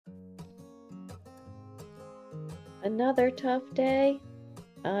Another tough day?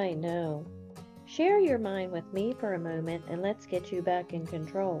 I know. Share your mind with me for a moment and let's get you back in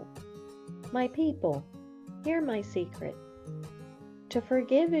control. My people, hear my secret. To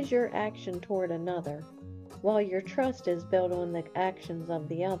forgive is your action toward another, while your trust is built on the actions of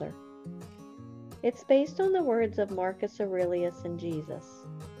the other. It's based on the words of Marcus Aurelius and Jesus.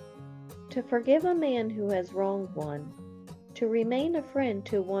 To forgive a man who has wronged one, to remain a friend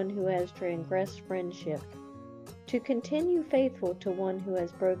to one who has transgressed friendship, to continue faithful to one who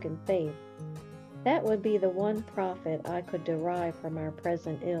has broken faith, that would be the one profit I could derive from our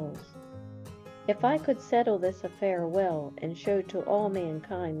present ills. If I could settle this affair well and show to all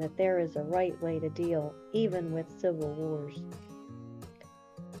mankind that there is a right way to deal even with civil wars.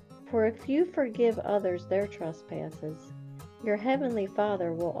 For if you forgive others their trespasses, your heavenly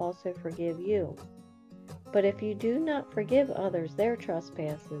Father will also forgive you. But if you do not forgive others their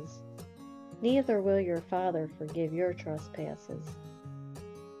trespasses, neither will your Father forgive your trespasses.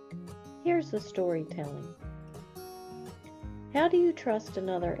 Here's the storytelling. How do you trust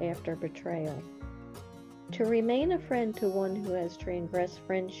another after betrayal? To remain a friend to one who has transgressed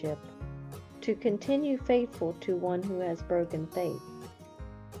friendship, to continue faithful to one who has broken faith.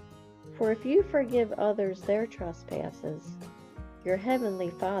 For if you forgive others their trespasses, your heavenly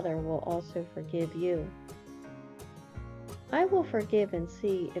Father will also forgive you. I will forgive and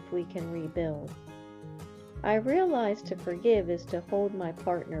see if we can rebuild. I realize to forgive is to hold my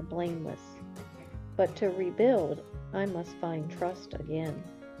partner blameless, but to rebuild, I must find trust again.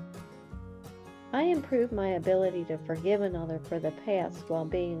 I improve my ability to forgive another for the past while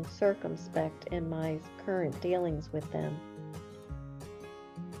being circumspect in my current dealings with them.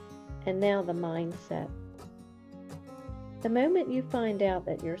 And now the mindset. The moment you find out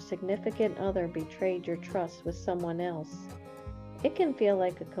that your significant other betrayed your trust with someone else, it can feel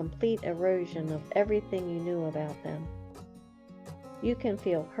like a complete erosion of everything you knew about them. You can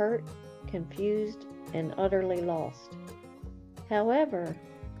feel hurt, confused, and utterly lost. However,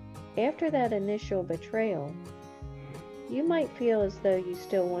 after that initial betrayal, you might feel as though you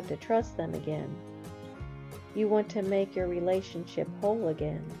still want to trust them again. You want to make your relationship whole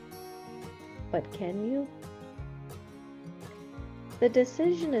again. But can you? The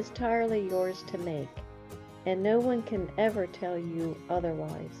decision is entirely yours to make, and no one can ever tell you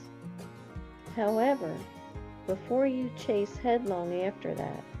otherwise. However, before you chase headlong after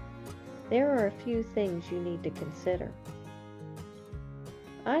that, there are a few things you need to consider.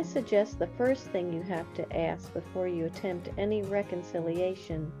 I suggest the first thing you have to ask before you attempt any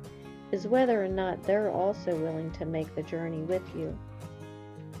reconciliation is whether or not they're also willing to make the journey with you.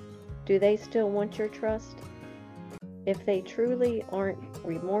 Do they still want your trust? If they truly aren't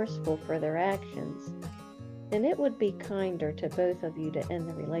remorseful for their actions, then it would be kinder to both of you to end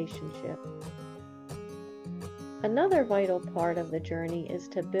the relationship. Another vital part of the journey is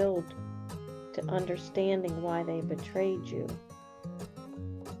to build to understanding why they betrayed you.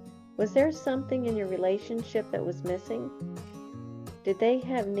 Was there something in your relationship that was missing? Did they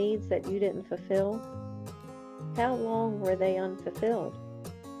have needs that you didn't fulfill? How long were they unfulfilled?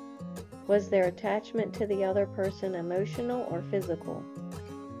 Was their attachment to the other person emotional or physical?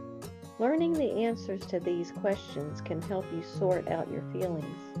 Learning the answers to these questions can help you sort out your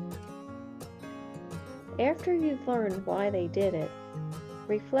feelings. After you've learned why they did it,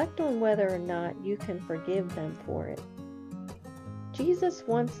 reflect on whether or not you can forgive them for it. Jesus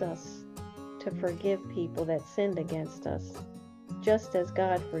wants us to forgive people that sinned against us, just as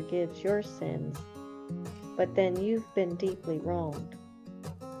God forgives your sins, but then you've been deeply wronged.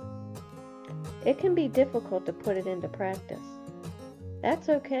 It can be difficult to put it into practice. That's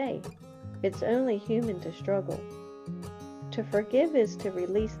okay. It's only human to struggle. To forgive is to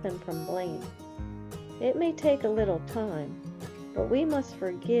release them from blame. It may take a little time, but we must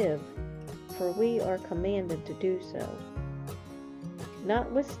forgive, for we are commanded to do so.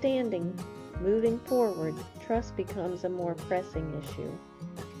 Notwithstanding, moving forward, trust becomes a more pressing issue.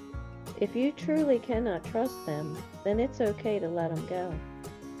 If you truly cannot trust them, then it's okay to let them go.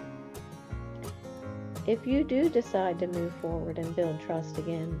 If you do decide to move forward and build trust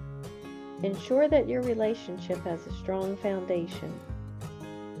again, ensure that your relationship has a strong foundation.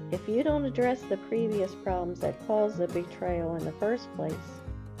 If you don't address the previous problems that caused the betrayal in the first place,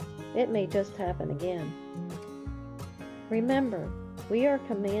 it may just happen again. Remember, we are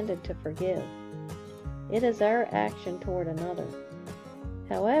commanded to forgive. It is our action toward another.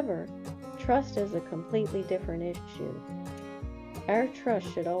 However, trust is a completely different issue. Our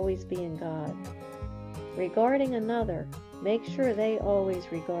trust should always be in God. Regarding another, make sure they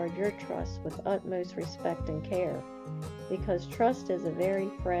always regard your trust with utmost respect and care, because trust is a very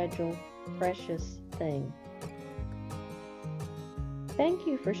fragile, precious thing. Thank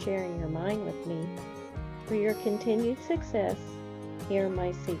you for sharing your mind with me. For your continued success, hear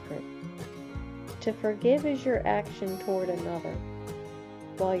my secret. To forgive is your action toward another,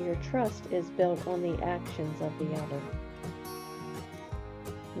 while your trust is built on the actions of the other.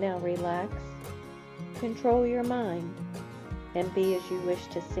 Now relax, control your mind, and be as you wish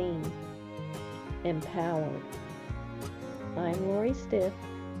to seem, empowered. I'm Lori Stiff,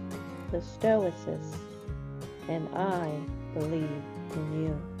 the Stoicist, and I believe in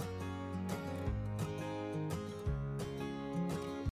you.